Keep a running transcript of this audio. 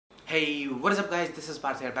Hey, what is up guys, this is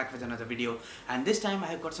Parth here back with another video, and this time I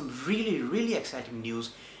have got some really exciting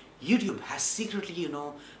news. YouTube has secretly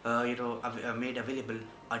made available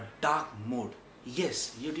a dark mode.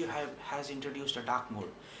 Yes, YouTube has introduced a dark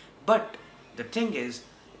mode, but the thing is,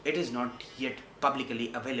 it is not yet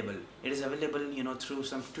publicly available. It is available through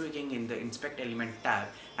some tweaking in the inspect element tab,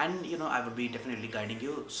 and I would be definitely guiding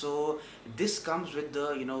you. So this comes with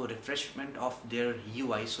the refreshment of their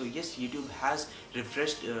UI. So yes, YouTube has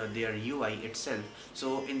refreshed their UI itself.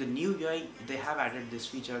 So in the new UI they have added this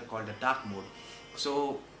feature called the dark mode.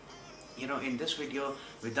 So in this video,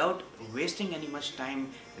 without wasting any much time,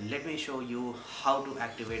 let me show you how to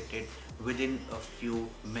activate it within a few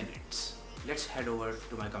minutes. Let's head over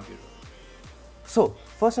to my computer. So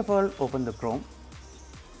first of all, open the Chrome,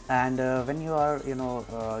 and when you are you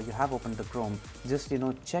have opened the Chrome, just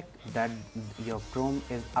check that your Chrome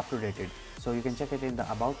is up to date. So you can check it in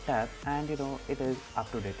the About tab, and it is up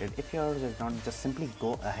to date. If yours is not, just simply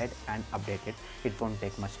go ahead and update it. It won't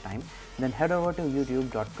take much time. Then head over to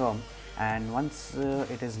youtube.com, and once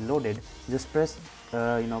it is loaded, just press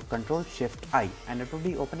Control Shift I, and it will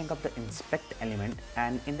be opening up the inspect element.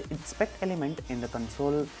 And in the inspect element in the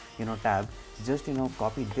console tab, just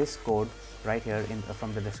copy this code right here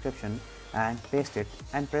from the description and paste it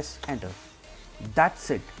and press enter. That's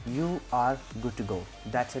it, you are good to go.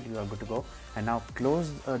 That's it, you are good to go. And now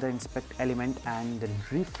close the inspect element and then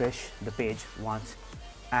refresh the page once,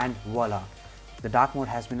 and voila, the dark mode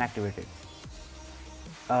has been activated.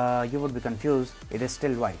 You would be confused, it is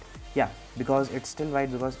still white. Yeah, because it's still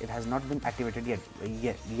white because it has not been activated yet.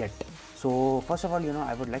 So first of all,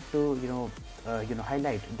 I would like to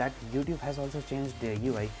highlight that YouTube has also changed their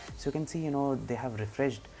UI. So you can see they have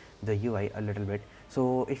refreshed the UI a little bit.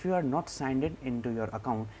 So if you are not signed in into your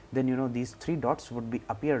account, then these three dots would be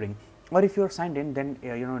appearing, or if you are signed in, then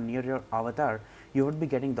near your avatar you would be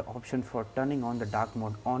getting the option for turning on the dark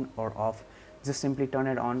mode, on or off. Just simply turn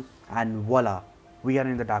it on and voila, we are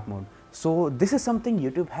in the dark mode. So this is something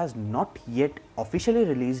YouTube has not yet officially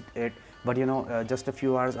released it, but just a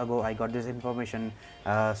few hours ago I got this information,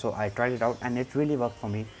 so I tried it out and it really worked for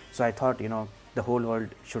me. So I thought the whole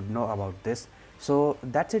world should know about this. So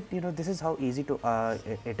that's it. This is how easy to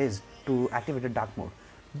it is to activate a dark mode.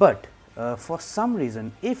 But for some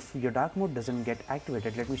reason, if your dark mode doesn't get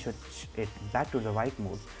activated, let me switch it back to the white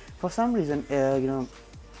mode. For some reason,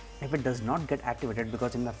 if it does not get activated,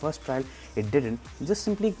 because in the first trial it didn't, just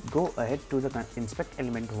simply go ahead to the inspect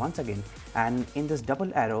element once again, and in this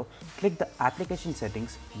double arrow click the application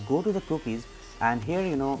settings, go to the cookies, and here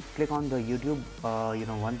click on the YouTube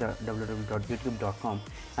the www.youtube.com,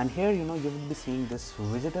 and here you will be seeing this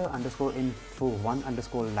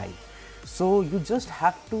visitor_info1_live. so you just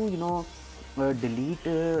have to delete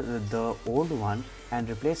the old one and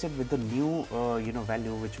replace it with the new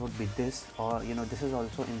value, which would be this, or this is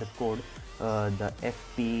also in the code, the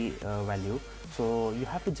FP value. So you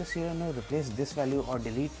have to just replace this value or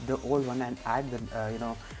delete the old one and add the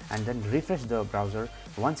and then refresh the browser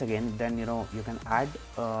once again. Then you can add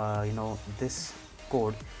this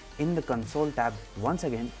code in the console tab once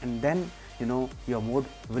again, and then your mode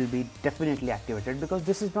will be definitely activated, because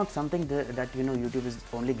this is not something that YouTube is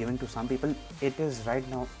only giving to some people. It is right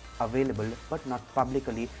now available, but not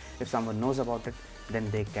publicly. If someone knows about it, then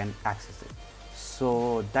they can access it.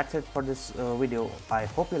 So that's it for this video. I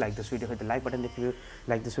hope you like this video. Hit the like button if you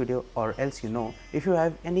like this video, or else if you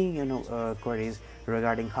have any queries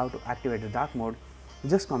regarding how to activate the dark mode,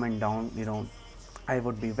 just comment down. I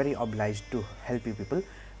would be very obliged to help you people,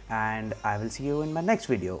 and I will see you in my next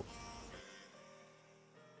video.